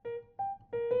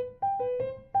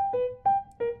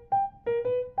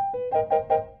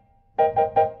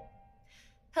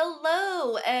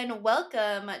and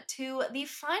welcome to the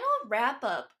final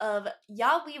wrap-up of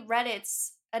Yaoi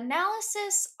Reddit's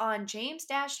analysis on James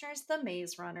Dashner's The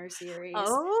Maze Runner series.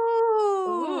 Oh.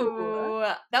 Ooh,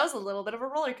 that was a little bit of a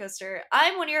roller coaster.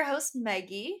 I'm one of your hosts,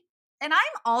 Meggie, And I'm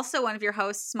also one of your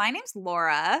hosts. My name's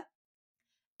Laura.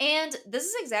 and this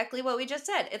is exactly what we just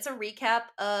said. It's a recap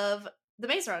of The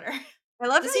Maze Runner, I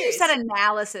love the how you said series.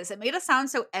 analysis. It made us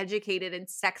sound so educated and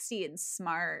sexy and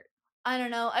smart. I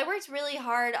don't know. I worked really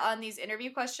hard on these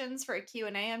interview questions for a Q&A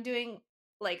I'm doing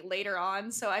like later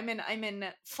on, so I'm in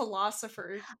the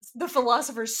philosopher's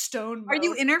stone Are you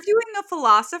mode. interviewing a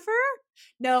philosopher?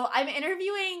 No, I'm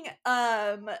interviewing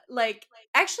like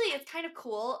actually it's kind of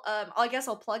cool. I guess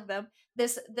I'll plug them.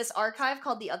 This archive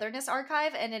called the Otherness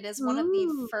Archive, and it is one of the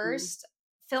Ooh. first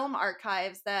film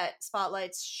archives that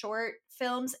spotlights short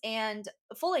films and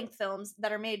full-length films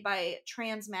that are made by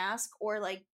trans mask or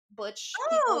like butch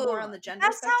people more Oh, on the gender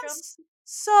that spectrum. sounds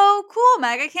so cool,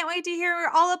 Meg. I can't wait to hear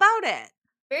all about it.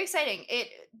 Very exciting. It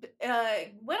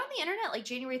went on the internet like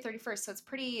January 31st, so it's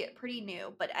pretty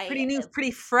new, but Pretty new,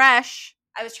 pretty fresh.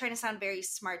 I was trying to sound very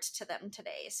smart to them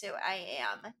today, so I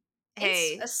am in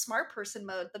Hey. a smart person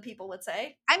mode, the people would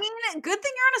say. I mean, good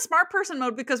thing you're in a smart person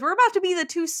mode because we're about to be the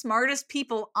two smartest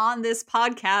people on this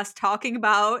podcast talking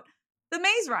about The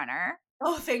Maze Runner.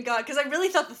 Oh, thank God, because I really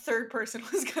thought the third person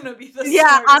was going to be the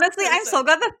Yeah, smartest honestly, I'm so person.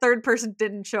 glad the third person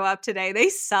didn't show up today. They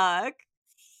suck.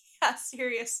 Yeah,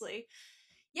 seriously.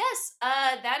 Yes,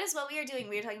 that is what we are doing.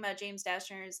 We are talking about James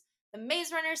Dashner's The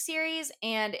Maze Runner series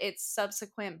and its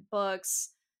subsequent books,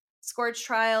 Scorch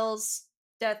Trials,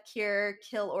 Death Cure,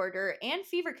 Kill Order, and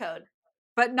Fever Code.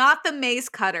 But not the Maze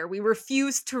Cutter. We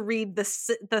refused to read the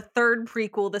third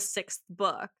prequel, the sixth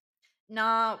book.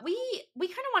 Nah, we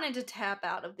kind of wanted to tap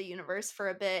out of the universe for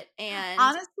a bit and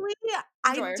Honestly, enjoy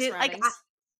I our did like surroundings.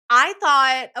 I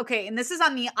thought, okay, and this is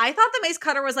on me. I thought the Maze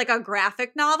Cutter was like a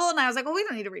graphic novel, and I was like, well, we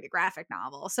don't need to read a graphic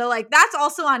novel. So like that's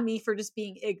also on me for just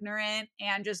being ignorant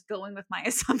and just going with my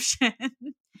assumption.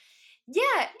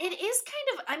 Yeah, it is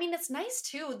kind of, I mean, it's nice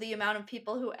too, the amount of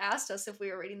people who asked us if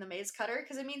we were reading The Maze Cutter,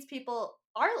 because it means people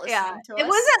are Yeah, listening to it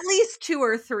was us. at least 2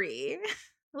 or 3.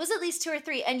 It was at least 2 or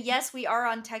 3. And yes, we are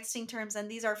on texting terms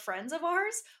and these are friends of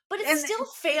ours, but it's And still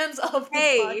fans of the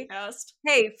hey, podcast.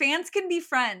 hey, fans can be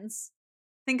friends.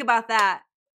 Think about that.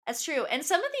 That's true. And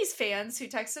some of these fans who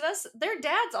texted us, their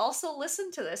dads also listen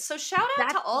to this. So shout out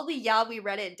That's to all the Yaoi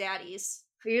Reddit daddies.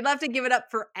 We'd love to give it up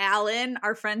for Alan,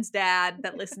 our friend's dad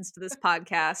that listens to this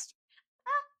podcast.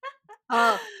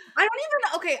 I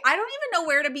don't even know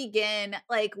where to begin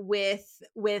like with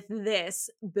this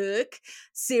book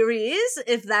series,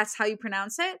 if that's how you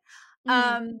pronounce it.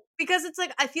 Mhm. Because it's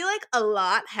like I feel like a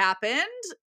lot happened.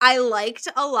 I liked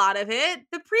a lot of it.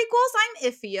 The prequels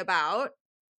I'm iffy about.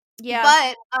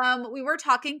 Yeah. But we were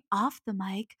talking off the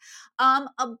mic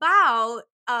about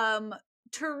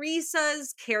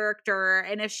Teresa's character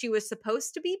and if she was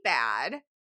supposed to be bad.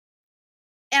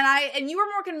 And you were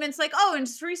more convinced like, oh, and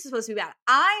Teresa's supposed to be bad.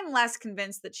 I'm less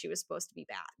convinced that she was supposed to be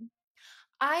bad.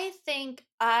 I think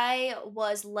I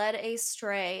was led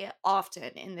astray often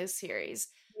in this series.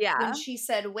 When Yeah. she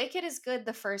said Wicked is good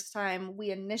the first time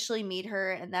we initially meet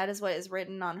her, and that is what is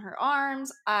written on her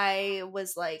arms, I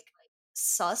was like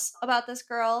sus about this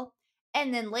girl.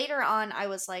 And then later on, I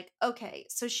was like, okay,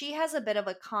 so she has a bit of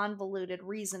a convoluted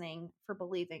reasoning for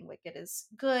believing Wicked is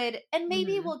good, and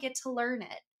maybe Mhm. we'll get to learn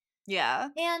it. Yeah.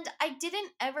 And I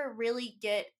didn't ever really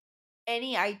get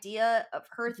any idea of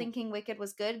her Mhm. thinking Wicked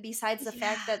was good besides the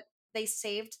fact Yeah. that they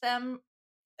saved them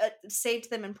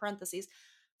in parentheses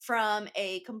from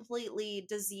a completely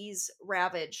disease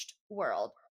ravaged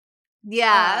world.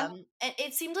 Yeah. And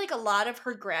it seemed like a lot of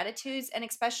her gratitudes, and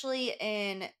especially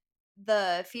in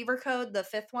the Fever Code, the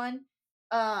fifth one,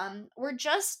 were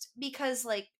just because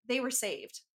like they were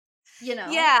saved, you know?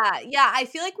 Yeah, I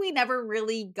feel like we never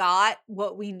really got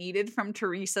what we needed from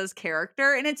Teresa's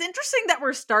character. And it's interesting that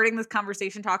we're starting this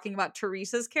conversation talking about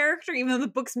Teresa's character, even though the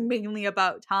book's mainly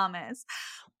about Thomas.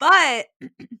 But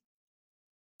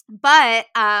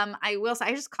I will say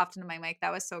I just coughed into my mic.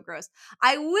 That was so gross.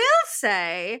 I will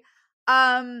say,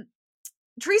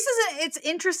 Teresa's it's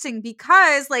interesting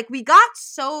because like we got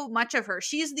so much of her.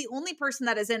 She's the only person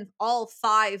that is in all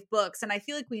 5 books, and I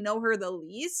feel like we know her the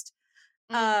least.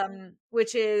 Mm.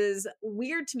 Which is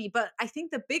weird to me, but I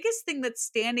think the biggest thing that's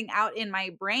standing out in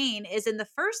my brain is in the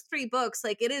first 3 books,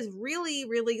 like it is really,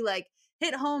 really like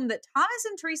hit home that Thomas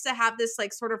and Teresa have this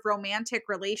like sort of romantic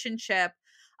relationship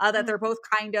that they're Mhm. both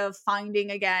kind of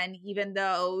finding again, even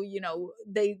though, you know,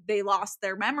 they lost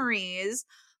their memories.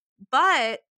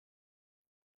 But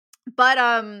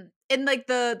in like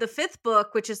the 5th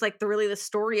book, which is like the really the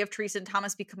story of Teresa and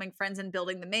Thomas becoming friends and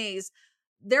building the maze,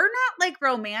 they're not like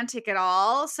romantic at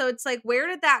all. So it's like, where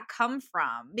did that come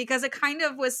from? Because it kind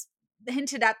of was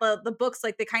hinted at the books,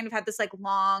 like they kind of had this like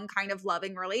long kind of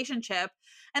loving relationship,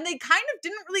 and they kind of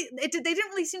didn't really they didn't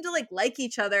really seem to like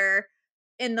each other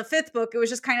in the fifth book. It was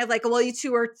just kind of like, well, you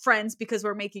two are friends because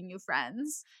we're making you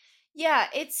friends. Yeah,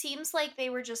 it seems like they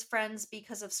were just friends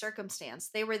because of circumstance.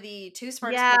 They were the two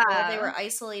smartest people. They Yeah. were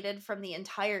isolated from the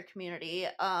entire community.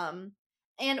 And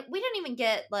we didn't even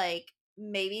get like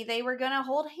maybe they were gonna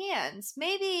hold hands.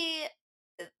 Maybe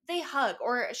they hug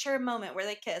or share a moment where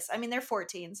they kiss. I mean, they're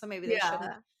 14, so maybe they shouldn't.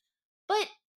 Yeah. But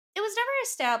it was never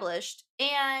established.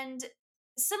 And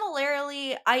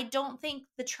similarly, I don't think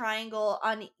the triangle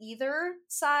on either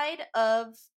side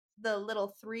of the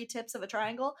little three tips of a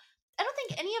triangle, I don't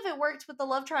think any of it worked with the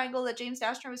love triangle that James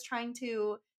Dashner was trying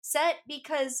to set,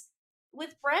 because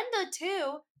with Brenda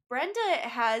too, Brenda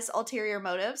has ulterior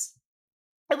motives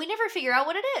and we never figure out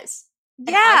what it is. And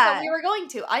I thought Yeah. we were going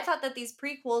to. I thought that these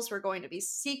prequels were going to be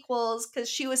sequels because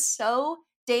she was so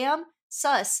damn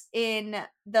sus in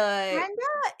the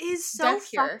Brenda is so Death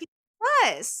Cure. fucking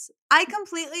sus. I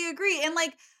completely agree. And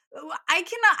like,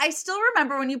 I still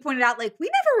remember when you pointed out, like, we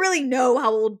never really know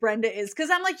how old Brenda is. Cause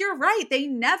I'm like, you're right. They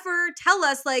never tell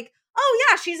us, like, oh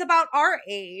yeah, she's about our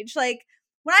age. Like,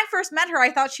 when I first met her,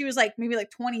 I thought she was like maybe like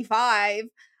 25 Mhm.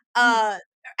 uh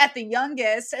at the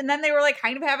youngest. And then they were like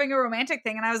kind of having a romantic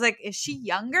thing. And I was like, is she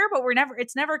younger? But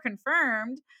it's never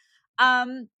confirmed.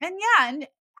 And yeah, and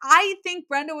I think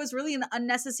Brenda was really an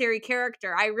unnecessary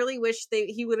character. I really wish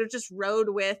he would have just rode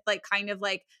with like kind of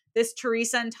like this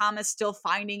Teresa and Thomas still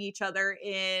finding each other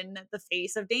in the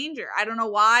face of danger. I don't know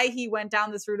why he went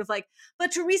down this route of like,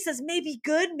 but Teresa's maybe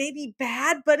good, maybe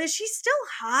bad, but is she still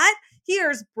hot?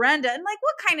 Here's Brenda. And like,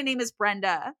 what kind of name is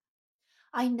Brenda?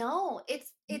 I know.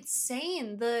 It's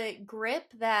insane the grip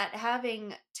that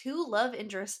having two love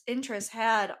interests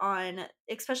had on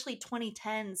especially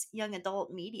 2010s young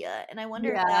adult media. And I wonder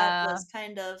if that Yeah. was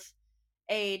kind of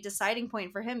a deciding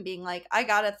point for him being like, I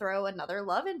gotta throw another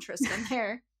love interest in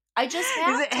there. I just Is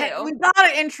have it to. we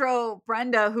gotta intro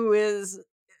Brenda, who is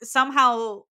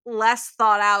somehow less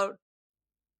thought out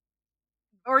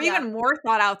or Yeah. even more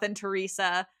thought out than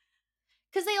Teresa.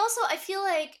 Because they also, I feel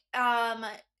like,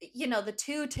 the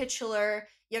two titular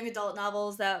young adult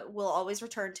novels that we'll always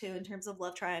return to in terms of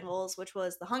love triangles, which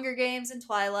was The Hunger Games and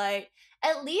Twilight,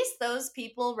 at least those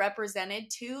people represented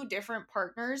two different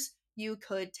partners you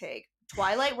could take.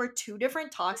 Twilight were two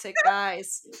different toxic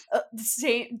guys, the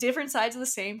same different sides of the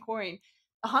same coin.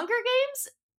 Hunger Games,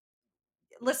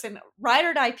 listen, ride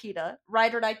or die PETA,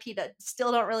 ride or die PETA.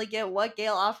 Still don't really get what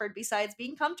Gail offered besides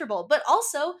being comfortable, but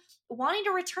also wanting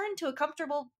to return to a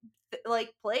comfortable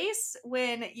like place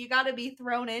when you got to be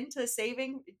thrown into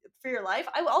saving for your life.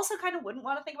 I also kind of wouldn't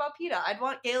want to think about PETA. I'd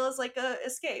want Gail as like a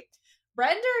escape.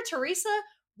 Brenda or Teresa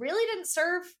really didn't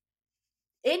serve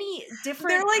any They're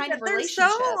different like kind of they're so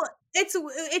relationship.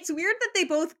 it's weird that they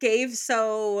both gave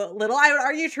so little. I would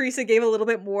argue Teresa gave a little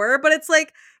bit more, but it's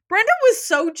like Brenda was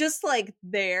so just like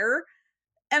there.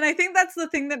 And I think that's the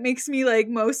thing that makes me like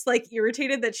most like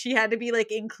irritated that she had to be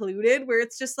like included, where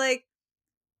it's just like,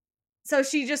 so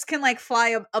she just can like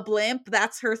fly a blimp.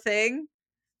 That's her thing.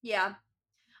 Yeah.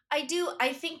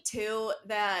 I think too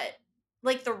that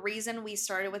like the reason we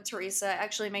started with Teresa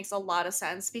actually makes a lot of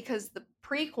sense because the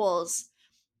prequels,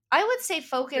 I would say,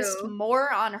 focused True.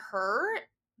 more on her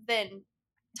than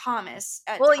Thomas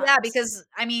at Well, yeah, times. because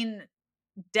I mean,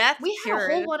 death We had a whole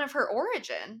cured. one of her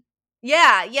origin.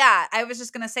 Yeah, yeah. I was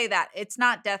just gonna say that. It's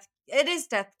not death. It is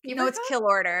death. No, Fever it's Code? kill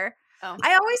order. Oh,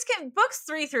 I always get books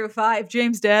 3 through 5.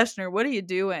 James Dashner, what are you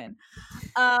doing?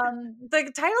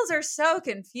 The titles are so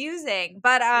confusing.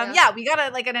 But yeah. yeah, we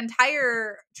got like an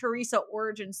entire Teresa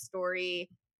origin story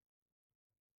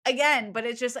again, but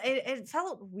it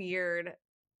felt weird.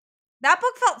 That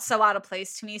book felt so out of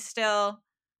place to me still.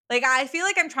 Like I feel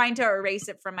like I'm trying to erase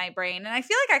it from my brain, and I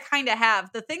feel like I kind of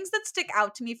have. The things that stick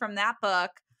out to me from that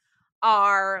book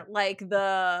are like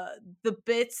the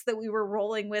bits that we were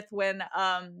rolling with when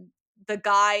the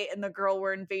guy and the girl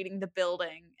were invading the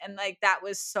building, and like that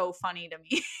was so funny to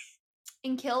me.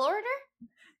 In Kill Order?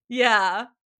 Yeah,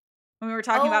 when we were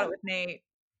talking about it Oh, with Nate.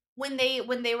 when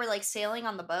they were like sailing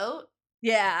on the boat?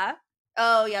 Yeah.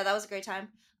 Oh yeah, that was a great time.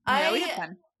 Yeah, we had I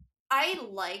fun. I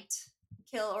liked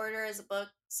Kill Order as a book,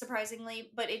 surprisingly,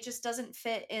 but it just doesn't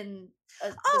fit in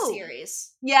the Oh,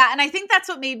 series. yeah, and I think that's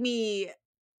what made me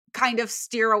kind of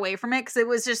steer away from it, because it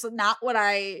was just not what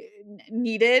I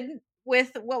needed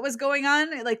with what was going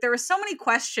on. Like there were so many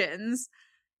questions,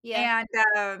 Yeah.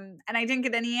 and I didn't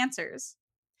get any answers.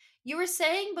 You were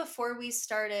saying before we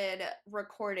started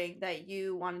recording that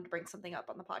you wanted to bring something up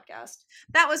on the podcast.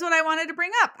 That was what I wanted to bring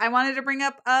up. I wanted to bring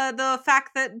up the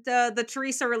fact that the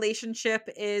Teresa relationship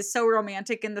is so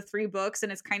romantic in the 3 books,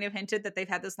 and it's kind of hinted that they've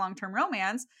had this long term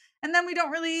romance, and then we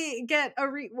don't really get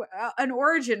an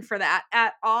origin for that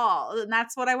at all. And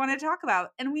that's what I wanted to talk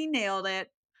about, and we nailed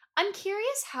it. I'm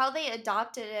curious how they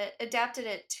adapted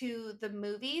it to the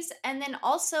movies, and then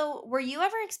also, were you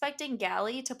ever expecting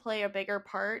Gally to play a bigger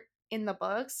part in the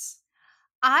books?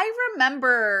 I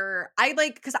remember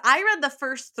because I read the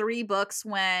first 3 books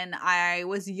when I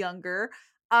was younger,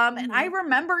 and I Mhm.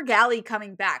 remember Gally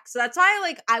coming back. So that's why,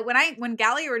 like, when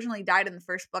Gally originally died in the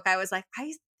first book, I was like,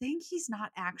 "I think he's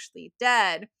not actually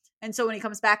dead." And so when he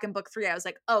comes back in book 3, I was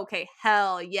like, "Okay,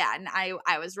 hell yeah." And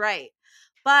I was right.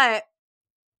 But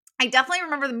I definitely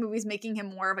remember the movies making him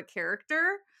more of a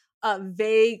character,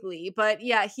 vaguely. But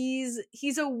yeah, he's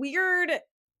a weird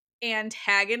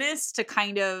antagonist to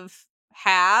kind of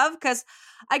have, because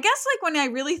I guess, like, when I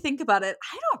really think about it,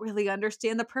 I don't really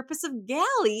understand the purpose of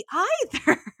Galley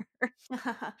either.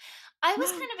 I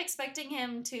was kind of expecting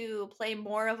him to play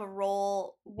more of a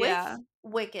role with Yeah.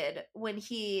 Wicked when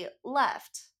he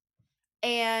left,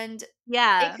 and it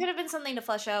Yeah. could have been something to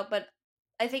flesh out, but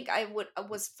I think I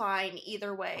was fine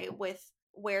either way with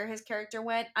where his character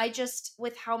went. I just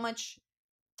with how much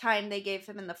time they gave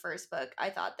him in the first book,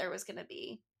 I thought there was going to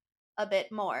be a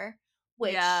bit more,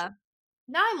 which Yeah.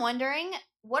 now I'm wondering,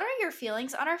 what are your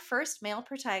feelings on our first male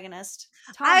protagonist,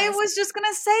 I Thomas? was just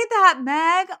gonna say that,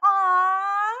 Meg.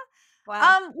 Aw.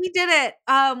 Wow. We did it.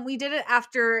 We did it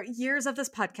after years of this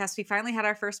podcast. We finally had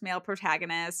our first male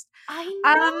protagonist. I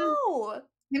Um, know.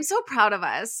 I'm so proud of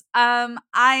us.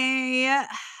 I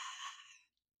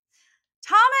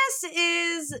Thomas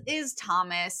is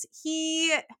Thomas.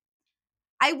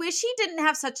 I wish he didn't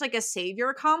have such, like, a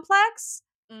savior complex,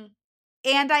 Mm,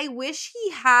 and I wish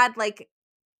he had, like,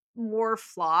 more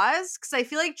flaws, because I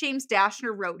feel like James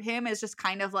Dashner wrote him as just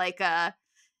kind of like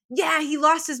yeah, he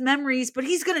lost his memories, but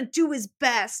he's gonna do his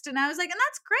best. And I was like, and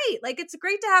that's great. Like, it's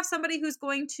great to have somebody who's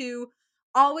going to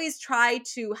always try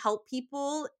to help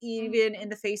people, even in mhm.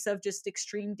 the face of just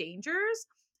extreme dangers.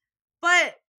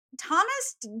 But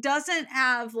Thomas doesn't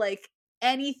have, like,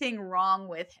 anything wrong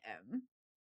with him.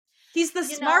 He's the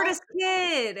You know, smartest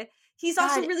kid. He's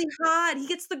also God, really hot. He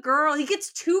gets the girl. He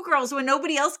gets 2 girls when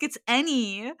nobody else gets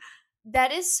any.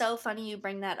 that is so funny you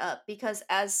bring that up because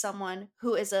as someone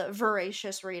who is a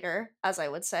voracious reader, as I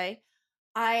would say,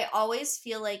 I always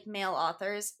feel like male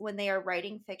authors, when they are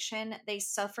writing fiction, they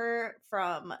suffer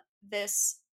from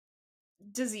this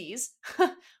disease.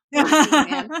 What a Z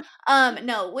man.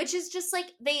 No, which is just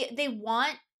like they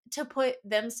want to put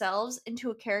themselves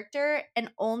into a character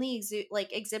and only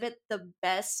exhibit the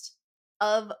best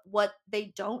of what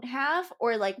they don't have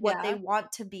or like what they Yeah.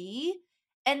 want to be,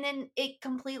 and then it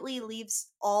completely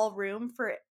leaves all room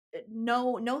for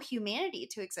no humanity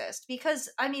to exist because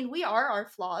I mean we are our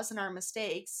flaws and our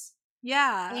mistakes,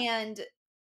 Yeah. and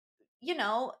you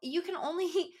can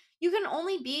only you can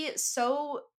only be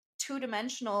so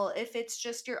two-dimensional if it's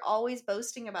just you're always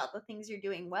boasting about the things you're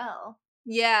doing well.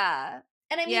 Yeah.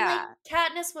 And I mean, like, Yeah.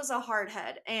 Katniss was a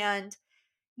hardhead, and,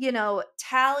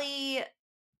 Tally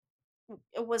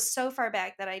was so far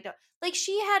back that I don't like,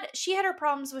 she had her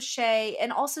problems with Shay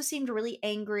and also seemed really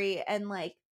angry and,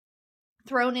 like,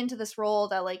 thrown into this role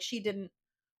that, like, she didn't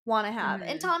wanna have.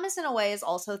 And Mhm. Thomas, in a way, is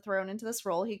also thrown into this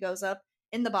role. He goes up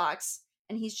in the box,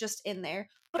 and he's just in there.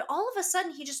 But all of a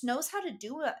sudden, he just knows how to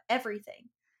do, everything.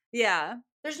 Yeah.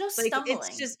 There's no Like, it's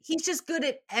stumbling. just he's just good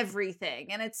at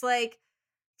everything, and it's like,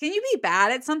 can you be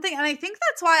bad at something? And I think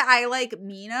that's why I like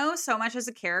Mino so much as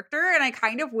a character, and I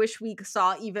kind of wish we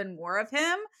saw even more of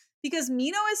him, because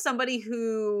Mino is somebody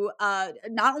who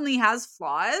not only has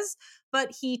flaws,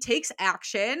 but he takes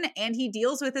action and he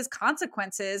deals with his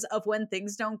consequences of when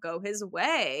things don't go his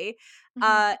way.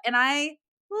 Mhm. And I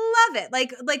love it.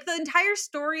 Like the entire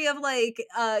story of, like,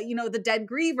 the dead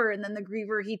griever, and then the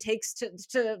griever he takes to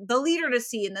the leader to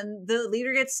see, and then the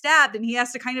leader gets stabbed and he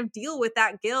has to kind of deal with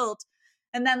that guilt.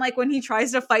 And then, like, when he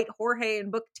tries to fight Jorge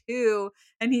in book 2,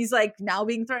 and he's, like, now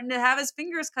being threatened to have his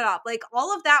fingers cut off. Like,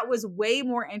 all of that was way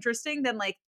more interesting than,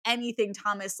 like, anything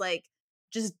Thomas, like,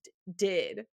 just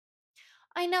did.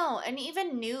 I know, and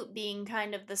even Newt being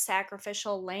kind of the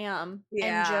sacrificial lamb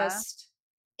and Yeah. just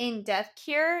in Death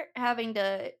Cure having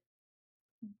to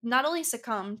not only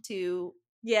succumb to,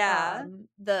 Yeah.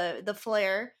 the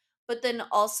flare, but then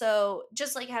also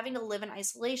just, like, having to live in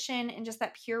isolation and just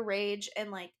that pure rage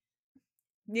and, like,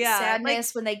 Yeah. Like,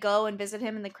 sadness when they go and visit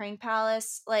him in the Crane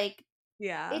Palace, like,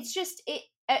 yeah. it's just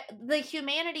the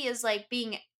humanity is, like,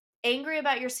 being angry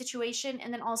about your situation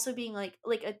and then also being, like,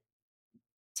 a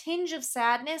tinge of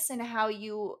sadness in how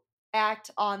you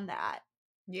act on that.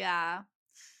 Yeah.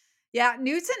 Yeah,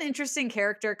 Newt's an interesting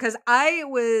character because I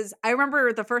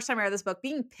remember the first time I read this book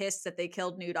being pissed that they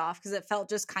killed Newt off because it felt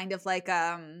just kind of like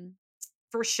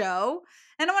for show.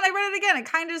 And then when I read it again, it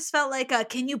kind of just felt like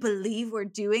can you believe we're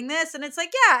doing this? And it's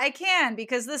like, yeah, I can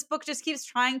because this book just keeps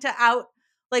trying to out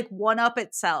like one up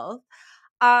itself.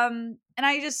 And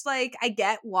I just like I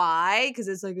get why because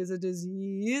it's like it's a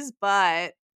disease,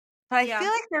 but I feel Yeah.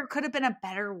 like there could have been a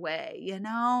better way, you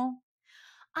know?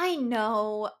 I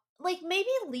know. Like, maybe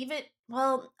leave it.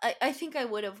 Well, I think I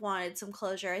would have wanted some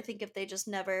closure. I think if they just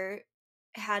never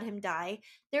had him die,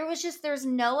 there's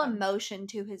no emotion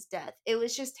to his death. It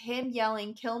was just him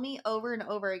yelling, kill me over and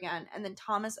over again, and then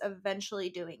Thomas eventually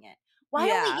doing it. Why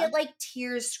don't we Yeah. get like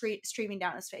tears streaming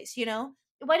down his face, you know?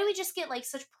 Why do we just get like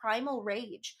such primal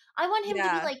rage? I want him to be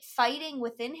Yeah. like fighting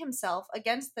within himself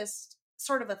against this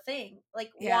sort of a thing,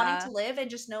 like wanting Yeah. to live and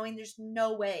just knowing there's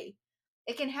no way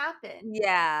it can happen.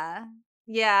 Yeah.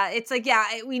 Yeah, it's like, yeah,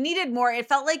 we needed more. It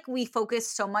felt like we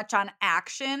focused so much on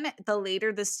action the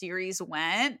later the series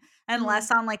went and Mhm.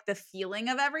 less on like the feeling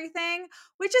of everything,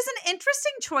 which is an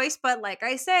interesting choice. But like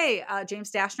I say,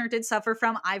 James Dashner did suffer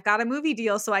from I've got a movie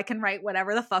deal, so I can write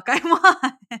whatever the fuck I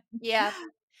want. Yeah.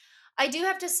 I do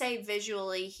have to say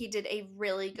visually, he did a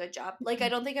really good job. Like, I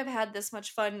don't think I've had this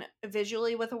much fun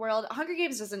visually with a world. Hunger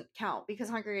Games doesn't count because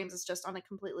Hunger Games is just on a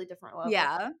completely different level.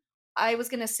 Yeah. I was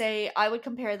gonna say I would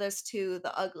compare this to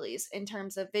the Uglies in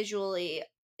terms of visually.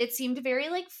 It seemed very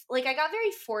like I got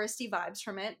very foresty vibes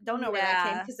from it. Don't know where that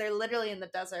came Yeah. because they're literally in the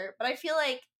desert. But I feel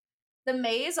like the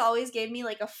maze always gave me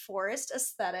like a forest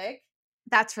aesthetic,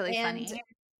 That's really and funny.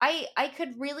 I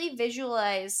could really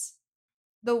visualize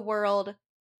the world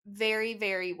very,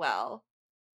 very well.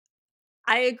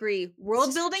 I agree. This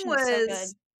World building description is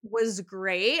so was good.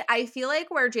 great. I feel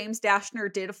like where James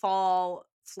Dashner did fall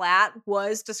flat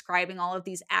was describing all of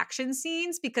these action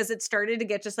scenes because it started to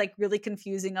get just like really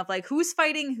confusing of like who's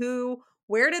fighting who,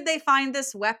 where did they find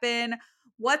this weapon,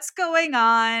 what's going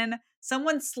on,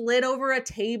 someone slid over a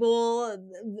table,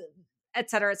 et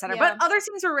cetera, et cetera. But Yeah. other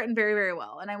scenes were written very, very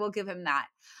well, and I will give him that.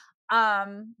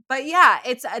 But yeah,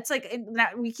 it's like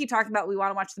we keep talking about we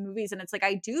want to watch the movies, and it's like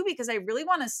I do because I really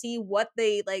want to see what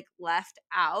they like left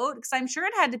out because I'm sure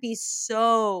it had to be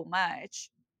so much.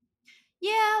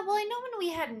 Yeah, well, I know when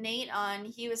we had Nate on,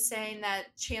 he was saying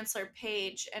that Chancellor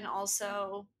Paige and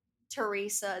also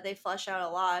Teresa, they flesh out a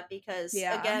lot because,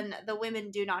 Yeah. again, the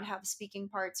women do not have speaking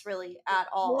parts really at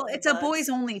all Well, in the it's a boys books.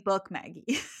 only book, Maggie.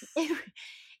 It,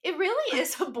 it really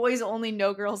is a boys only,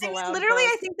 no girls I mean, allowed literally,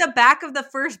 book. I think the back of the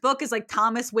first book is like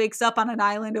Thomas wakes up on an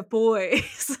island of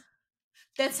boys.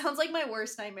 That sounds like my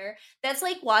worst nightmare. That's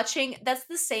like watching, that's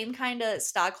the same kind of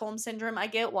Stockholm syndrome I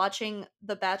get watching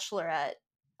The Bachelorette.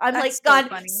 I'm That's like, so God,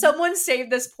 funny. someone save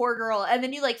this poor girl. And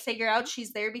then you like figure out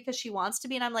she's there because she wants to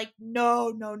be. And I'm like, no,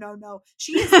 no, no, no.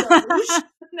 She is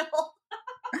delusional.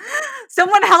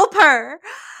 Someone help her.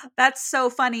 That's so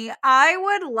funny. I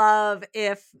would love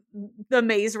if the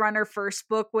Maze Runner first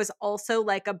book was also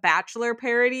like a Bachelor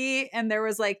parody and there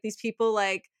was like these people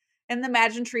like and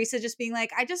imagine Teresa just being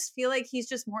like, I just feel like he's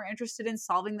just more interested in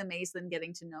solving the maze than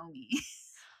getting to know me.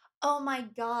 Oh my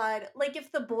God. Like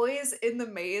if the boys in the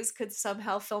maze could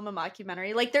somehow film a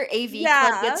mockumentary, like their AV club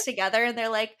Yeah. gets together and they're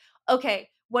like, okay,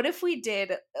 what if we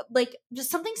did like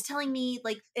just something's telling me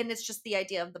like, and it's just the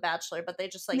idea of The Bachelor, but they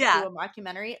just like do Yeah. a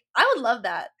mockumentary. I would love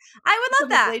that I would love from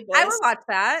the that. Blade I Boys. would watch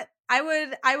that.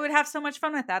 I would have so much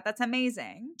fun with that. That's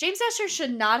amazing. James Asher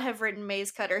should not have written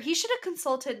Maze Cutter. He should have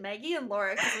consulted Meggie and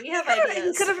Laura because we He have could have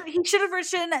ideas. he should have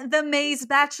written The Maze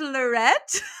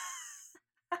Bachelorette.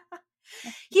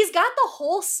 He's got the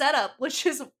whole setup, which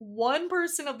is one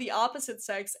person of the opposite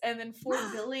sex and then 4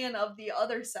 billion of the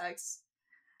other sex.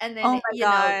 And Oh then, my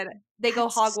god. they go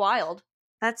hog That's wild.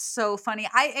 That's so funny.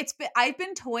 I've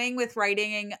been toying with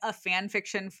writing a fan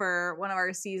fiction for one of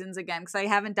our seasons again because I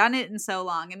haven't done it in so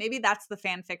long, and maybe that's the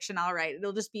fan fiction I'll write.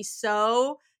 It'll just be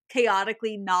so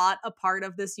chaotically not a part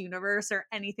of this universe or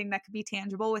anything that could be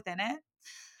tangible within it.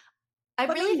 I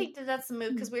But really maybe. think that that's the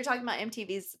move because we were talking about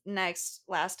MTV's Next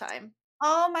last time.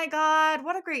 Oh my god,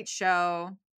 what a great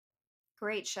show!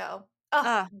 Great show. Oh,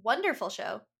 Ah, wonderful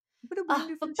show. what a But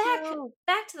wonderful back show!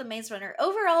 back to the Maze Runner.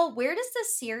 Overall, where does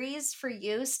this series for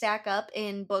you stack up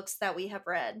in books that we have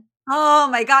read? Oh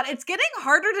my god, it's getting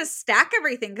harder to stack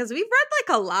everything because we've read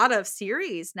like a lot of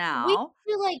series We now.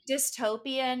 do like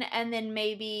dystopian and then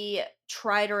maybe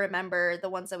try to remember the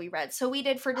ones that we read. So we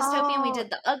did for dystopian, we Oh, did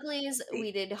The Uglies,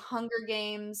 we did Hunger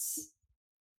Games.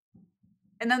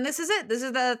 And then this is it. This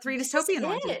is the 3 This is dystopian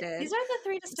ones we it. did. These are the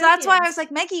 3 So that's why I was dystopians.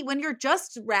 like, Meggie, when you're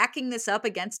just racking this up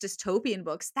against dystopian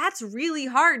books, that's really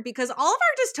hard because all of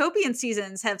our dystopian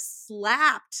seasons have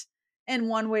slapped in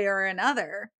one way or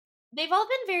another. They've all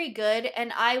been very good,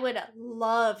 and I would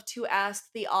love to ask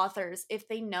the authors if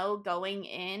they know going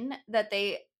in that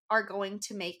they are going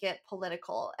to make it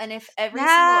political, and if every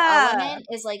single Yeah. element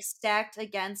is, like, stacked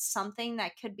against something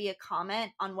that could be a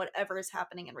comment on whatever is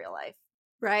happening in real life.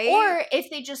 Right? Or if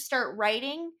they just start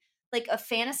writing, like, a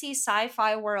fantasy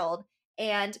sci-fi world,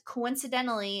 and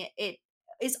coincidentally, it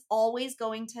is always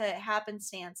going to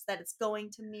happenstance that it's going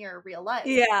to mirror real life.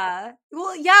 Yeah.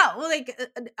 Well, yeah. Well, like,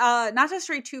 not to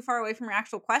stray too far away from your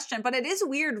actual question, but it is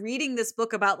weird reading this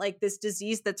book about like this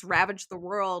disease that's ravaged the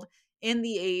world in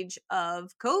the age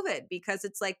of COVID because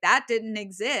it's like that didn't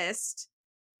exist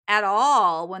at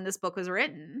all when this book was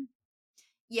written.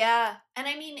 Yeah, and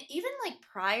I mean, even, like,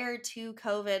 prior to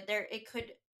COVID, there it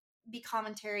could be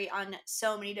commentary on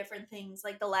so many different things,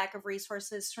 like the lack of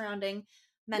resources surrounding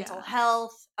mental Yeah.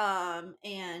 health,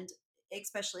 and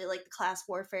especially, like, the class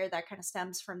warfare that kinda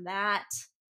stems from that.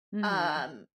 Mhm.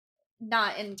 Um,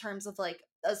 Not in terms of, like,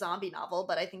 a zombie novel,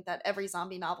 but I think that every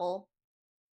zombie novel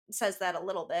says that a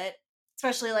little bit,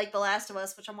 especially, like, The Last of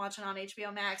Us, which I'm watching on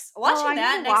HBO Max. Oh, Watching I need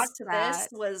that to watch next to this that.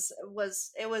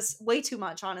 was it was way too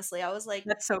much, honestly. I was like,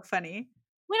 That's so funny.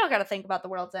 "We don't gotta think about the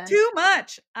world's end." Too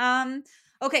much.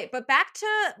 Okay, but back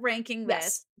to ranking this.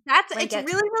 Yes. That's Rank it's it.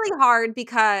 really, really hard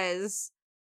because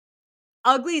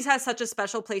Uglies has such a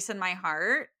special place in my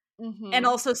heart, and Mhm.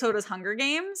 also so does Hunger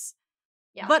Games.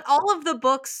 Yeah. But all of the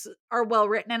books are well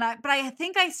written, and I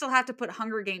think I still have to put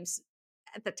Hunger Games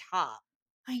at the top.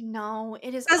 I know,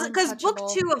 it is Because book untouchable.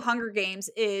 2 of Hunger Games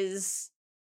is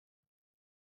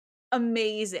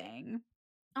amazing.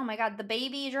 Oh my god, the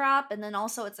baby drop, and then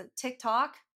also it's a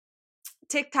TikTok.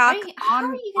 TikTok How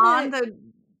are you on gonna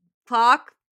the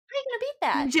clock, beat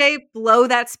that? DJ, blow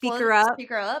that Blow speaker the up.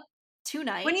 speaker up When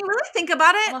tonight? you really think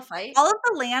about it, I'ma fight. all of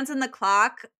the lands in the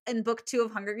clock in book 2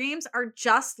 of Hunger Games are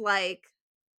just like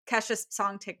Kesha's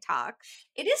song TikTok.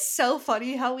 It is so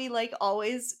funny how we, like,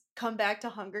 always come back to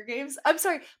Hunger Games. I'm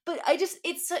sorry, but I just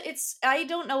it's I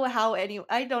don't know how any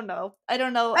I don't know. I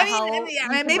don't know I mean, how you yeah,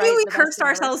 can maybe write we the best cursed thing ever.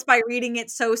 ourselves by reading it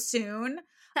so soon.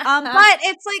 But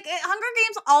it's like Hunger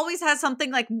Games always has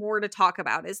something like more to talk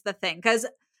about is the thing because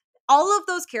all of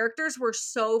those characters were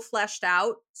so fleshed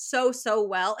out so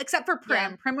well, except for Yeah.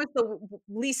 Prim. Prim was the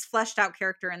least fleshed out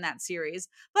character in that series,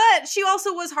 but she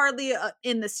also was hardly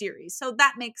in the series, so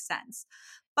that makes sense.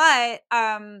 But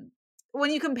when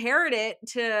you compared it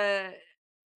to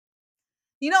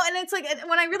and it's like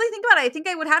when I really think about it, I think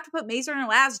I would have to put Mazer in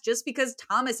last just because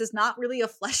Thomas is not really a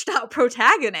fleshed out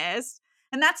protagonist.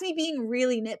 And that's me being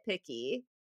really nitpicky.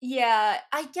 Yeah,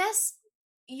 I guess,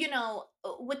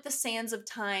 with the sands of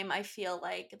time, I feel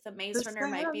like the The Maze Runner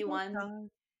might be sands of one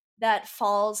time. that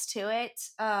falls to it.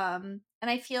 And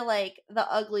I feel like the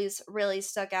Uglies really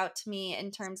stuck out to me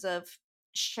in terms of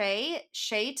Shay.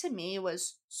 Shay to me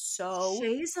was so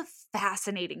Shay's a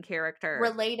fascinating character.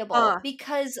 relatable Uh,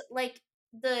 because, like,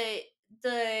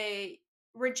 the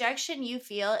rejection you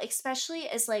feel, especially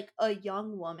as, like, a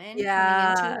young woman coming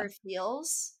into yeah. her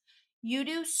feels, you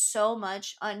do so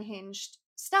much unhinged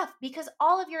stuff because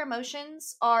all of your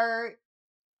emotions are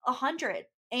 100,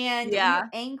 and Yeah. you're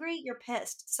angry, you're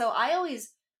pissed. So I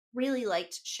always really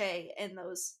liked Shay in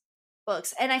those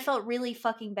books, and I felt really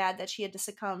fucking bad that she had to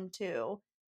succumb to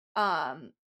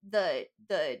um the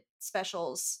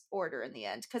specials order in the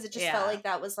end, because it just felt Yeah. like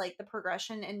that was like the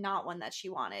progression and not one that she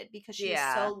wanted, because she was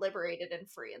Yeah. so liberated and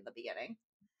free in the beginning.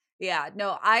 Yeah.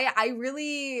 No, I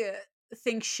really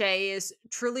think Shay is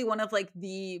truly one of like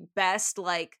the best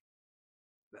like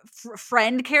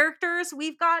friend characters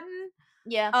we've gotten.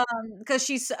 Yeah. Because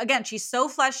she's so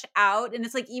fleshed out, and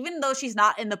it's like even though she's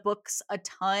not in the books a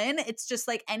ton, it's just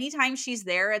like anytime she's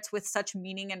there, it's with such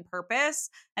meaning and purpose,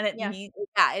 and Yeah.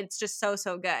 it's just so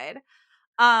good.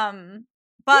 Um,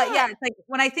 but Yeah. yeah, it's like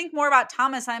when I think more about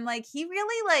Thomas, I'm like, he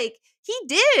really like he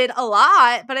did a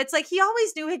lot, but it's like he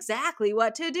always knew exactly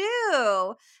what to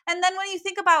do. And then when you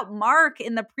think about Mark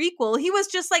in the prequel, he was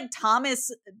just like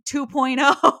Thomas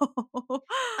 2.0.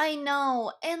 I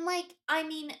know. And, like, I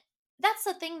mean, that's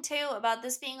the thing too about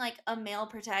this being like a male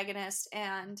protagonist,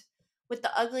 and with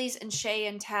the Uglies and Shay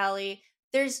and Tally,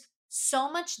 there's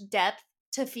so much depth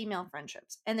to female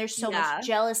friendships. And there's so much Yeah,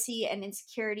 jealousy and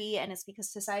insecurity, and it's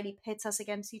because society pits us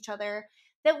against each other,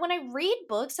 that when I read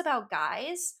books about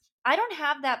guys, I don't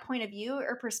have that point of view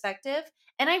or perspective,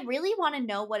 and I really want to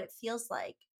know what it feels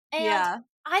like. And yeah,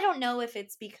 I don't know if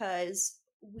it's because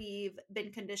we've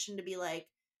been conditioned to be like,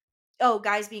 oh,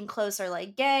 guys being close are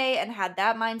like gay and had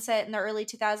that mindset in the early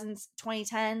 2000s,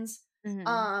 2010s.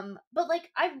 Mhm. But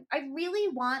like I really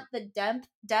want the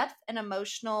depth and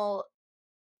emotional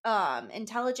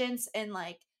intelligence and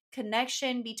like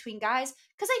connection between guys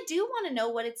cuz I do want to know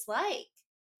what it's like.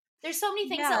 There's so many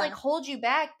things that like Yeah. hold you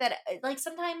back that like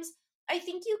sometimes I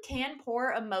think you can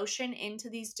pour emotion into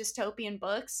these dystopian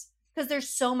books because there's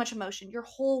so much emotion. Your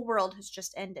whole world has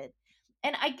just ended.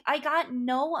 And I got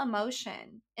no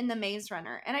emotion in the Maze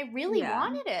Runner and I really Yeah.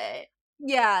 wanted it.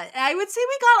 Yeah, I would say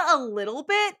we got a little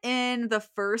bit in the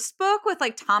first book with,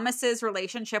 like, Thomas's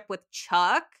relationship with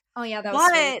Chuck, Oh yeah, that was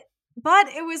sweet. but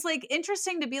it was, like,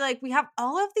 interesting to be like, we have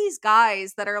all of these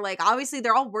guys that are, like, obviously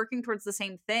they're all working towards the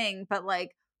same thing, but,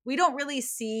 like, we don't really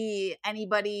see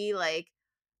anybody, like,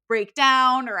 break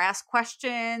down or ask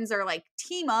questions or, like,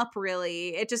 team up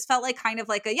really. It just felt like kind of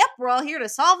like a, "Yep, we're all here to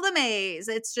solve the maze."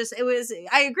 It's just it was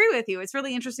I agree with you. It's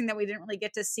really interesting that we didn't really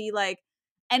get to see, like,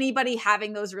 anybody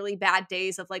having those really bad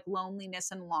days of, like,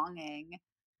 loneliness and longing.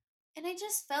 And I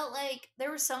just felt like there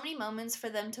were so many moments for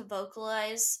them to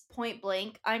vocalize point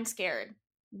blank, I'm scared.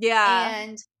 Yeah.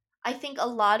 And I think a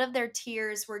lot of their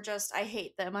tears were just, I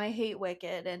hate them. I hate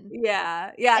Wicked.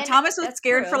 Yeah. Yeah, And Thomas was that's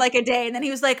scared for, true. like, a day, and then he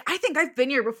was like, "I think I've been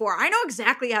here before. I know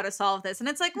exactly how to solve this." And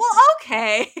it's like, "Well,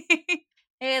 okay."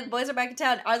 Hey, the boys are back in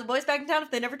town. Are the boys back in town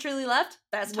if they never truly left?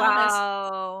 That's Thomas.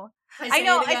 Wow. I I say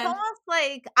know, it it's again. almost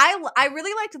like I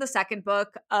really liked the second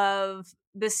book of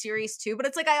the series too, but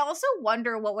it's like I also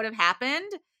wonder what would have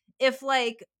happened if,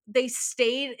 like, they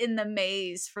stayed in the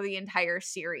maze for the entire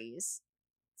series.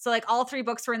 So, like, all 3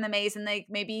 books were in the maze, and they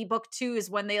maybe book 2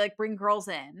 is when they, like, bring girls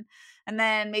in, and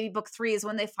then maybe book 3 is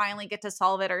when they finally get to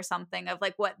solve it or something of,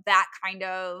 like, what that kind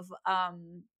of,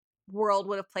 world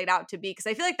would have played out to be. Because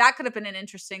I feel like that could have been an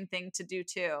interesting thing to do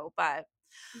too, but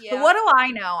Yeah, what do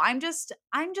I know? I'm just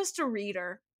a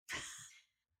reader.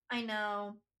 I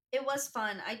know. It was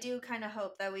fun. I do kind of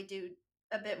hope that we do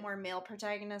a bit more male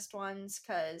protagonist ones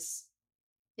because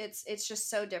it's just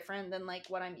so different than like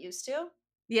what I'm used to.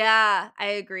 Yeah, I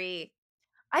agree.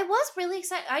 I was really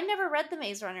excited. I never read The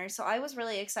Maze Runner, so I was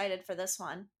really excited for this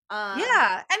one.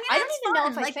 Yeah, I mean, I don't it's even know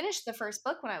if fun, I like finished the first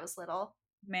book when I was little.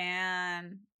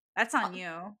 man, that's on Uh,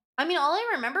 you. I mean, all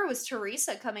I remember was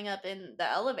Teresa coming up in the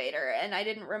elevator, and I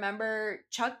didn't remember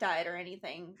Chuck died or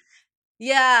anything.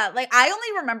 Yeah, like, I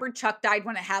only remembered Chuck died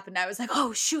when it happened. I was like,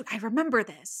 "Oh, shoot, I remember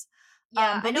this."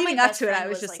 Yeah, I But know my leading up best to it, I friend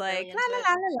was was just like like, really "La, into it.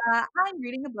 la, la, la, la, I'm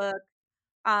reading a book."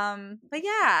 But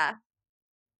yeah,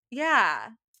 yeah,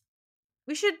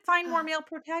 we should find more male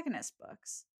protagonist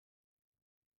books.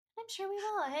 I'm sure we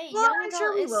will. Hey, Well, young I'm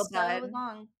sure adult we is will, so bud.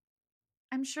 long.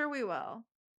 I'm sure we will.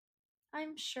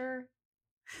 I'm sure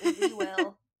we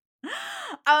will.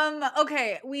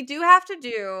 Okay, we do have to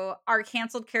do our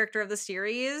canceled character of the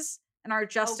series and our Oh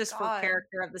justice for God,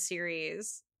 character of the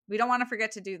series. We don't want to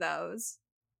forget to do those.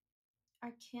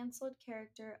 our canceled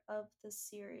character of the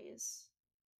series.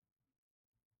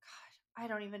 I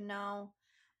don't even know.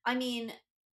 I mean,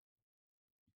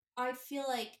 I feel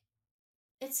like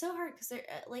it's so hard because they're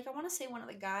like I want to say one of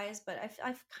the guys, but I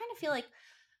kind of feel like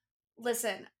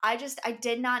listen, I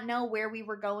did not know where we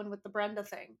were going with the Brenda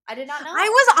thing. I did not I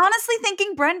know. was honestly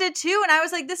thinking Brenda too, and I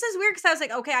was like, this is weird because I was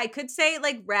like, okay, I could say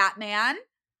like Ratman,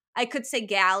 I could say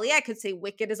Galley, I could say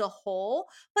Wicked as a whole,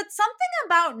 but something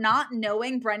about not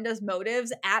knowing Brenda's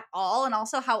motives at all and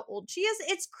also how old she is,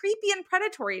 it's creepy and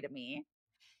predatory to me.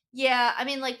 Yeah, I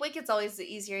mean, like Wicked's always the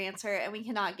easier answer, and we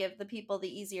cannot give the people the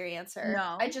easier answer.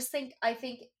 No. I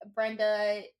think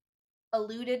Brenda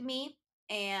eluded me,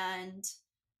 and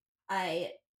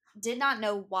I did not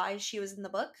know why she was in the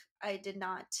book. I did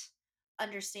not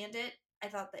understand it. I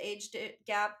thought the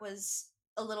gap was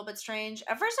a little bit strange.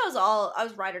 At first, I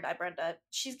was ride or die Brenda.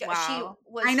 She Wow.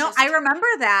 I was know, I just remember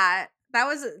that. That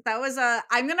was a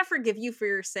I'm gonna forgive you for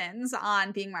your sins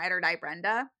on being ride or die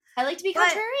Brenda. I like to be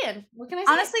But contrarian. What can I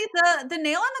say? honestly, the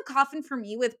nail in the coffin for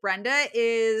me with Brenda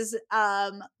is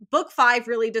book 5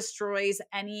 really destroys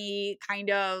any kind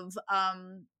of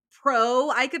pro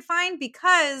I could find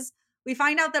because we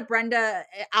find out that Brenda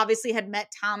obviously had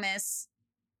met Thomas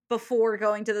before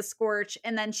going to the Scorch,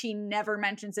 and then she never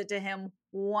mentions it to him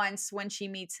once when she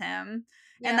meets him.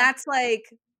 And Yeah. that's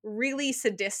like really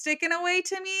sadistic in a way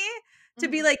to me to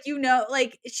be Hmm. like,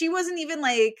 like she wasn't even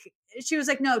like, she was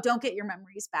like, no, don't get your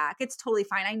memories back. It's totally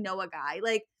fine. I know a guy.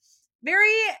 Like,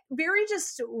 very, very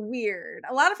just weird.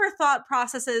 A lot of her thought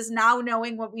processes now,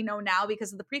 knowing what we know now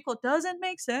because of the prequel, doesn't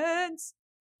make sense.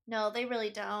 No, they really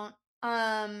don't.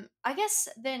 I guess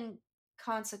then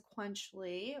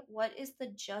consequentially, what is the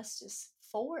justice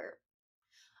for?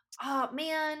 Oh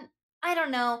man. I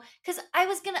don't know, because I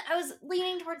was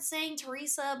leaning towards saying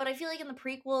Teresa, but I feel like in the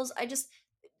prequels,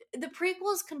 the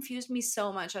prequels confused me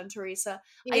so much on Teresa.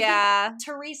 I think Yeah.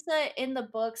 Teresa in the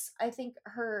books, I think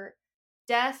her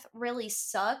death really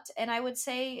sucked, and I would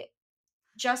say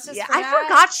justice Yeah, for I that.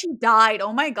 forgot she died.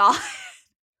 Oh my god.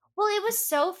 Well, it was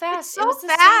so It's fast. so It was the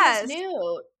same as fast.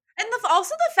 Newt. And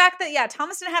also the fact that, yeah,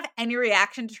 Thomas didn't have any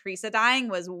reaction to Teresa dying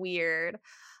was weird.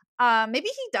 Maybe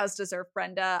he does deserve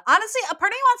Brenda. Honestly, a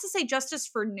part of me wants to say justice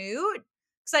for Newt,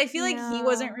 because I feel like he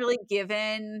wasn't Yeah. really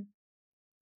given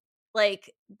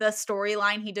like the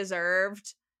storyline he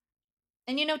deserved.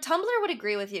 And Tumblr would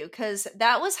agree with you because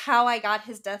that was how I got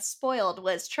his death spoiled,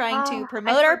 was trying to Oh,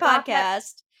 promote our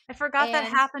podcast I forgot that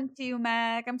and happened to you,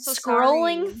 Meg. I'm so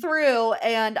scrolling sorry. through,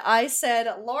 and I said,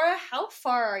 Laura, how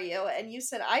far are you? And you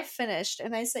said, I finished.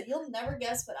 And I said, you'll never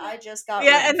guess what I just got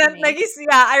Yeah, written and for then me. Maggie's,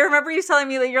 yeah, I remember you telling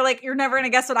me that you're like, you're never gonna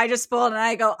guess what I just spoiled, and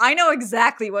I go, I know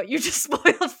exactly what you just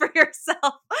spoiled for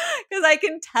yourself because I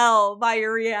can tell by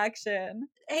your reaction.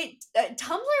 Hey,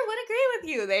 Tumblr would agree with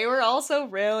you. They were also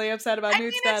really upset about I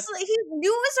Newt's mean, death. it's like he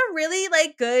knew was a really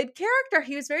like good character.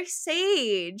 He was very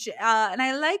sage, and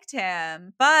I liked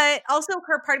him. But also,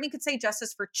 her part of me could say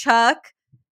justice for Chuck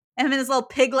and him and his little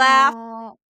pig laugh.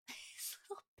 Oh, his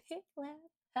little pig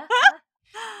laugh.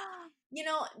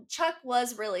 Chuck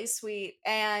was really sweet,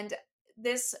 and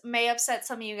this may upset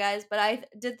some of you guys, but I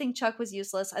did think Chuck was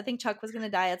useless. I think Chuck was going to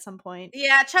die at some point.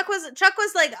 Yeah, Chuck was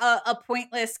like a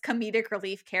pointless comedic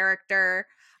relief character.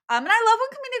 And I love when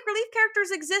comedic relief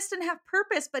characters exist and have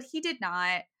purpose, but he did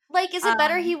not. Like, is it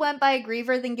better he Um, went by a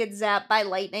griever than get zapped by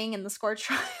lightning in the Scorch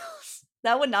trials?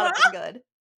 That would not have been good. Like,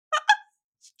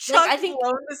 Chuck I think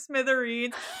blown to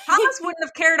smithereens. Thomas wouldn't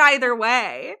have cared either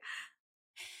way.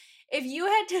 if you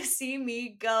had to see me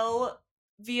go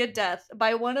via death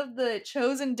by one of the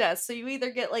chosen deaths, so you either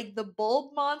get like the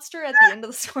bulb monster at the end of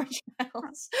the Scorch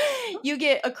trials, you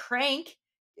get a crank,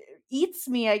 eats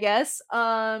me, I guess.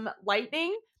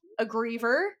 Lightning, a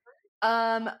griever.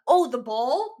 Oh, the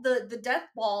ball, the death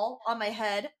ball on my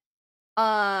head.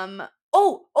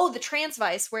 The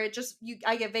transvice where it just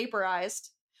I get vaporized.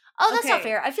 Oh, that's not Okay,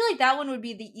 fair. I feel like that one would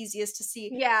be the easiest to see.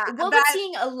 yeah, What would that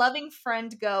seeing a loving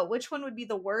friend go? Which one would be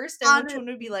the worst, and on which one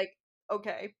would be like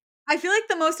okay? I feel like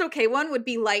the most okay one would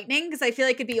be lightning because I feel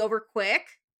like it'd be over quick.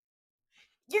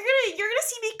 You're gonna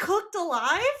see me cooked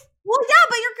alive? Well, yeah,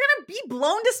 but you're gonna be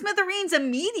blown to smithereens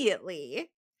immediately.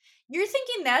 You're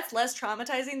thinking that's less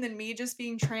traumatizing than me just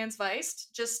being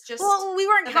transviced? Just Well, we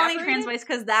weren't counting evaporated? Transvice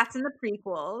because that's in the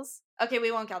prequels. Okay,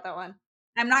 we won't count that one.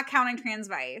 I'm not counting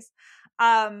Transvice.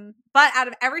 But out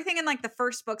of everything in like the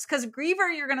first books, because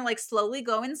Griever, you're gonna like slowly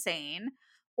go insane,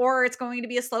 or it's going to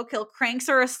be a slow kill. Cranks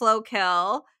are a slow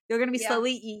kill. You're gonna be Yeah.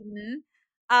 slowly eaten.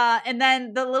 And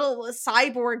then the little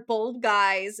cyborg bold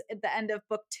guys at the end of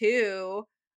book 2.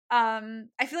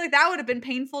 I feel like that would have been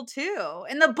painful too.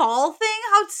 And the ball thing,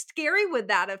 how scary would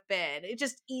that have been? It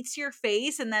just eats your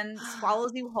face and then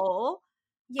swallows you whole.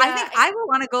 I Yeah, think I would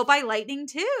want to go by lightning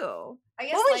too. I What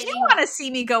guess would you lightning want to see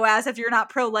me go as if you're not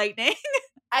pro lightning?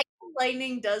 I guess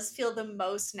lightning does feel the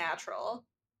most natural.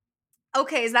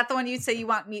 Okay, is that the one you'd say you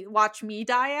want me watch me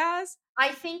die as?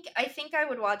 I think I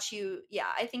would watch you. Yeah,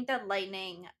 I think that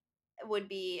lightning would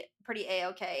be pretty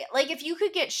a-okay. Like if you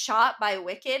could get shot by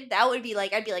Wicked, that would be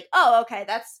like I'd be like, "Oh, okay,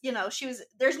 that's, she was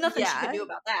there's nothing she could Yeah. do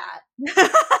about that."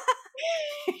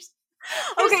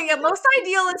 There's Okay, yeah, most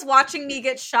ideal is watching me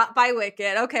get shot by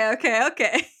Wicked.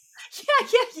 Okay.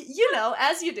 yeah,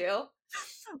 as you do.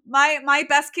 My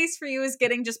best case for you is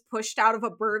getting just pushed out of a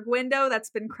Berg window that's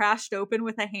been crashed open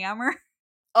with a hammer.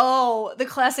 Oh, the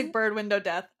classic bird window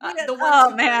death. The one Oh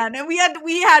too good. man, and we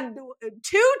had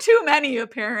too many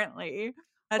apparently.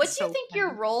 What That's do you so think your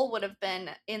funny. role would have been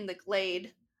in the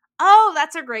Glade? Oh,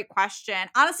 that's a great question.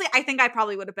 Honestly, I think I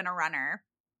probably would have been a runner.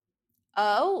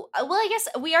 Oh, well, I guess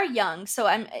we are young, so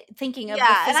I'm thinking of the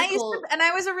Yeah, physical and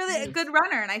I was a really youth. good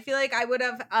runner, and I feel like I would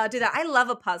have do that. I love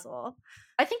a puzzle.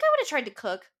 I think I would have tried to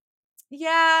cook.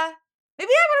 Yeah, maybe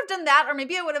I would have done that, or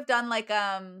maybe I would have done like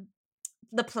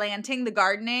the planting, the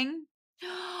gardening.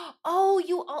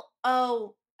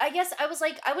 I guess I was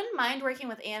like, I wouldn't mind working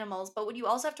with animals, but would you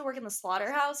also have to work in the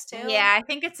slaughterhouse too? Yeah, I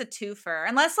think it's a twofer.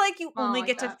 Unless like you Oh, only like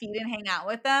get to that. feed and hang out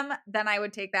with them, then I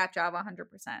would take that job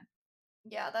 100%.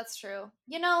 Yeah, that's true.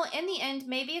 In the end,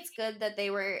 maybe it's good that they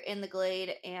were in the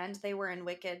Glade and they were in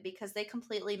Wicked because they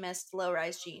completely missed low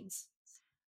rise jeans.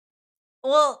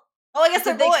 Well, Oh, I guess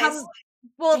they're did they boys. come?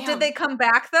 Well, did they Damn. come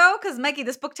back though? Because Maggie,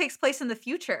 this book takes place in the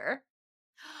future.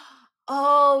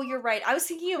 Oh, you're right. I was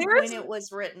thinking of when There's it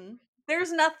was written.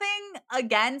 there's nothing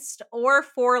against or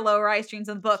for low rise jeans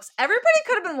in the books. Everybody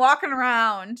could have been walking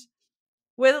around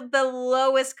with the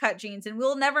lowest cut jeans, and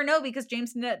we'll never know because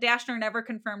James Dashner never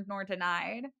confirmed nor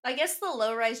denied. I guess the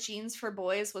low-rise jeans for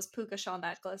boys was puka shell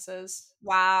necklaces.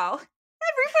 Wow.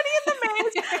 Everybody in the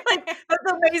maze, like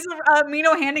the maze of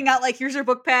Mino handing out like, here's your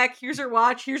book pack, here's your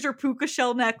watch, here's your puka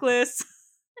shell necklace.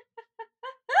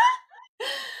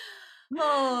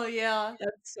 Oh, yeah.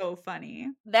 That's so funny.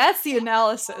 That's the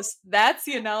analysis. That's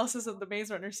the analysis of the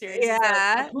Maze Runner series, is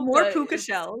that a Yeah, more puka puka is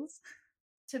shells.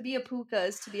 to be a puka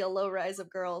is to be a low rise of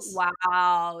girls.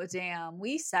 Wow, damn,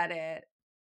 we said it.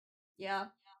 Yeah.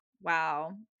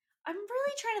 Wow. I'm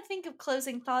really trying to think of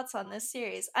closing thoughts on this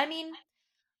series. I mean,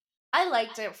 I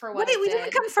liked it for what Wait, it we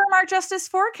didn't did. confirm our Justice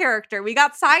 4 character. We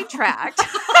got sidetracked.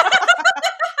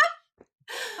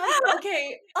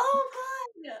 Okay. Oh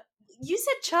god. You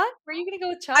said Chuck? Were you gonna go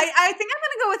with Chuck? I think I'm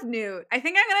gonna go with Newt. I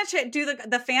think I'm gonna do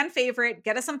the fan favorite,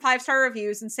 get us some 5-star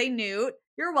reviews, and say Newt.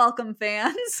 You're welcome,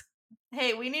 fans.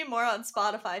 Hey, we need more on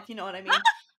Spotify, if you know what I mean.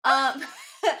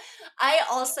 I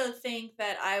also think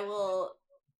that I will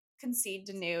concede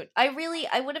to Newt. I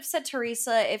would have said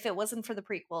Teresa if it wasn't for the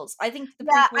prequels. I think the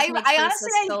Yeah, prequels made I Teresa honestly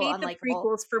I so hate the unlikable.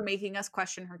 prequels for making us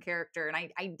question her character, and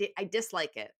I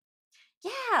dislike it.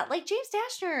 Yeah, like James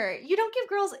Dashner, you don't give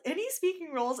girls any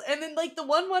speaking roles, and then like the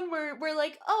one where we're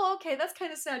like, oh, okay, that's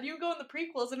kind of sad. You go in the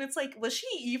prequels, and it's like, was she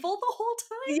evil the whole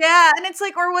time? Yeah, and it's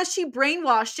like, or was she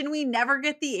brainwashed and we never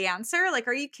get the answer? Like,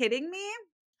 are you kidding me?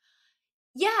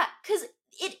 Yeah, because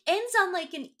it ends on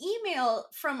like an email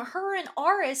from her and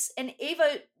Aris and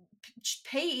Ava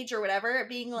Page or whatever,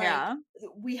 being like, Yeah.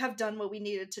 we have done what we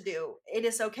needed to do. It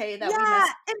is okay that we Yeah,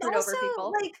 and screwed also over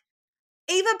people. like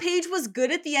Ava Page was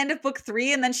good at the end of book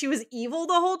 3 and then she was evil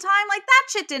the whole time. Like that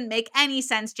shit didn't make any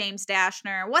sense, James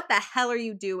Dashner. What the hell are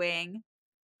you doing?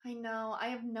 I know. I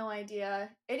have no idea.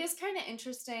 It is kind of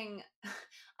interesting.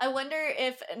 I wonder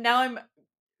if now I'm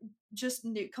just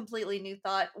completely new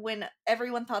thought when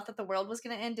everyone thought that the world was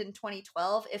going to end in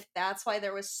 2012, if that's why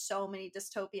there was so many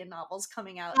dystopian novels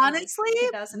coming out in like Honestly,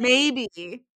 2008,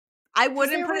 maybe. I because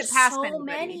wouldn't there put were it past so anybody.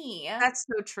 many. That's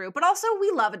so true. But also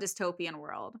we love a dystopian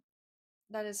world.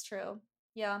 That is true.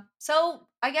 Yeah. So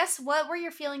I guess what were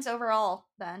your feelings overall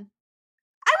then?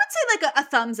 I would say like a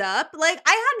thumbs up. Like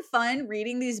I had fun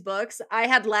reading these books. I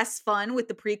had less fun with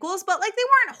the prequels, but like they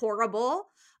weren't horrible.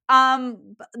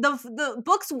 The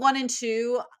books 1 and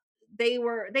 2, they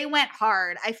went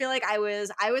hard. I feel like I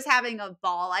was having a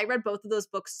ball. I read both of those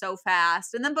books so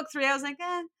fast. And then book 3 I was like,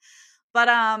 eh. But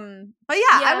yeah,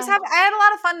 Yeah, I had a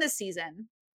lot of fun this season.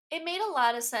 it made a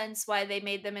lot of sense why they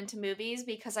made them into movies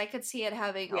because I could see it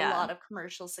having a Yeah. lot of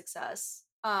commercial success.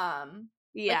 Like I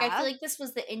feel Yeah. like this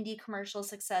was the indie commercial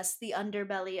success, the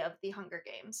underbelly of the Hunger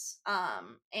Games.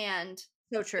 And So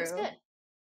it was true. good.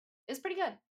 It was pretty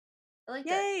good. I liked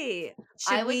it. Yay.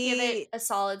 I Should would give it we a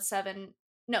solid 7.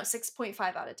 No,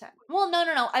 6.5 out of 10. Well,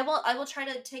 no. I will try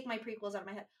to take my prequels out of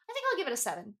my head. I think I'll give it a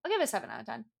 7. I'll give it a 7 out of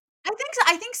 10.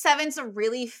 I think 7's a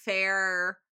really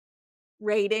fair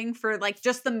rating for like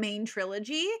just the main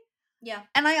trilogy. Yeah.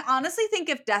 And I honestly think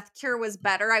if Death Cure was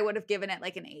better, I would have given it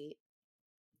like an 8.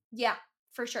 Yeah,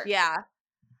 for sure. Yeah.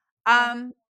 Yeah.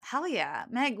 Hell yeah.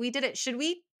 Meg, we did it. Should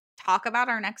we talk about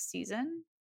our next season?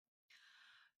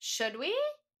 Should we?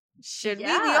 Should we?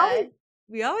 Yeah.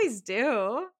 We always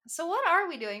do. So what are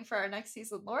we doing for our next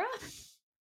season, Laura?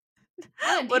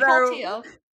 I'm gonna What default are to you.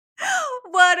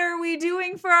 what are we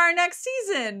doing for our next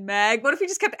season, Meg? What if we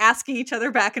just kept asking each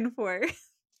other back and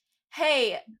forth?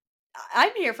 Hey,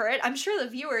 I'm here for it. I'm sure the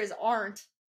viewers aren't.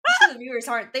 I'm sure the viewers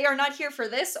aren't. They are not here for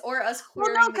this or us Well,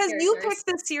 no, querying the because you characters. picked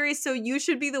this series, so you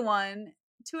should be the one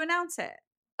to announce it.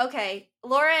 Okay,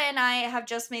 Laura and I have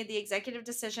just made the executive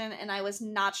decision, and I was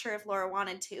not sure if Laura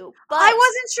wanted to, but I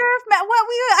wasn't sure if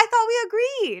I thought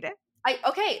we agreed.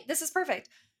 okay, this is perfect.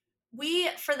 We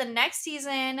for the next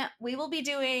season, we will be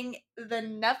doing the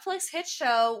Netflix hit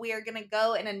show. We are going to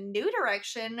go in a new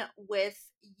direction with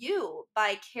You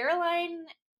by Caroline.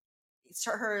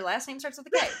 Her last name starts with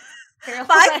a K. Caroline.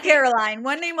 By Caroline,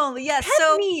 one name only. Yes.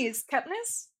 So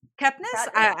Kepnes? Kepnes?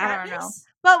 I don't know. Katniss?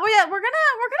 But yeah, we're gonna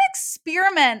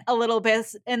experiment a little bit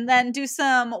and then do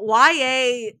some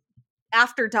YA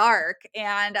after dark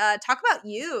and talk about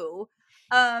You.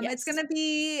 It's Yes. gonna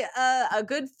be a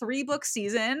good 3-book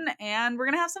season, and we're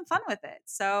gonna have some fun with it.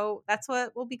 So that's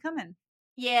what will be coming.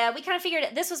 Yeah, we kind of figured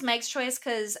this was Meg's choice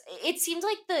because it seemed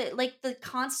like the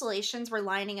constellations were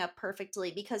lining up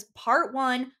perfectly because part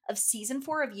 1 of season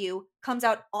 4 of You comes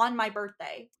out on my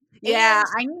birthday. Yeah, And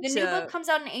I need the new book to. comes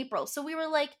out in April. So we were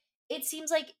like, it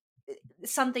seems like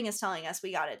something is telling us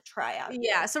we gotta try out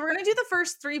Yeah, You. so we're gonna do the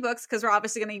first 3 books because we're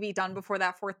obviously gonna be done before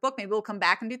that 4th book. Maybe we'll come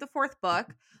back and do the 4th book.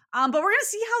 But we're gonna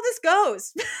see how this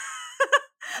goes.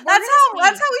 We're gonna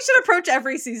That's see. how we should approach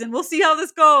every season. We'll see how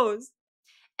this goes.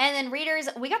 And then readers,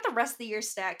 we got the rest of the year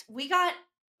stacked. We got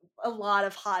a lot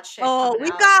of hot shit Oh, coming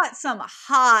we've out. got some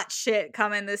hot shit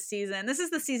coming this season. This is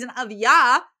the season of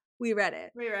Yeah, We Read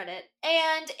It. Reread it.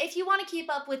 And if you want to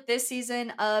keep up with this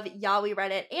season of Yeah We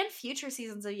Read It and future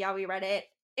seasons of Yeah We Read It,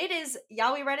 it is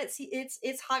Yeah We Read It.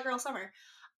 It's Hot Girl Summer.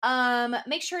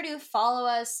 Make sure to follow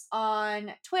us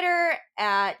on Twitter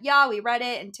at Yeah We Read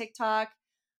It and TikTok.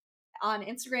 On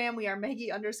Instagram, we are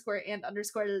Meggie underscore and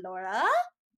underscore Laura.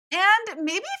 And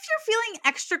maybe if you're feeling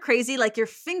extra crazy, like your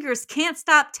fingers can't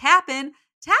stop tapping,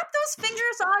 tap those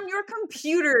fingers on your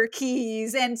computer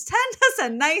keys and send us a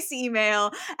nice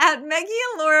email at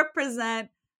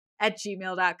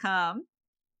MeggieandLauraPresent@gmail.com.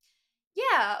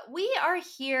 Yeah, we are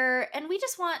here and we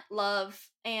just want love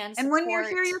and And when you're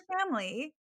support. here, your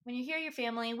family. When you hear your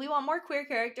family, we want more queer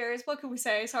characters. What can we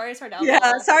say? Sorry, it's our Yeah,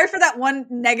 downfall. sorry for that one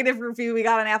negative review we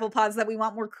got on Apple Pods that we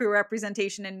want more queer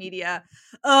representation in media.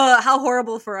 How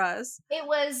horrible for us. It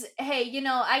was, hey,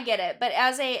 I get it, but it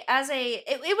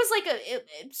was like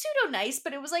pseudo nice,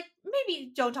 but it was like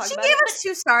maybe don't talk She about gave it. But us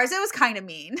 2 stars. It was kind of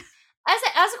mean.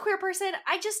 as a queer person,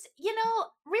 I just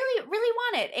really really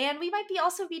want it, and we might be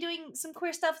also be doing some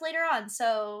queer stuff later on.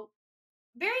 So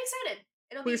very excited.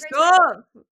 It'll be Queer a great time.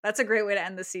 stuff. That's a great way to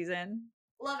end the season.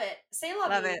 Love it. Say love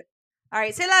Love you. it. All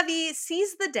right, c'est la vie.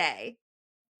 Seize the day.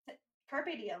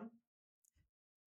 Carpe diem.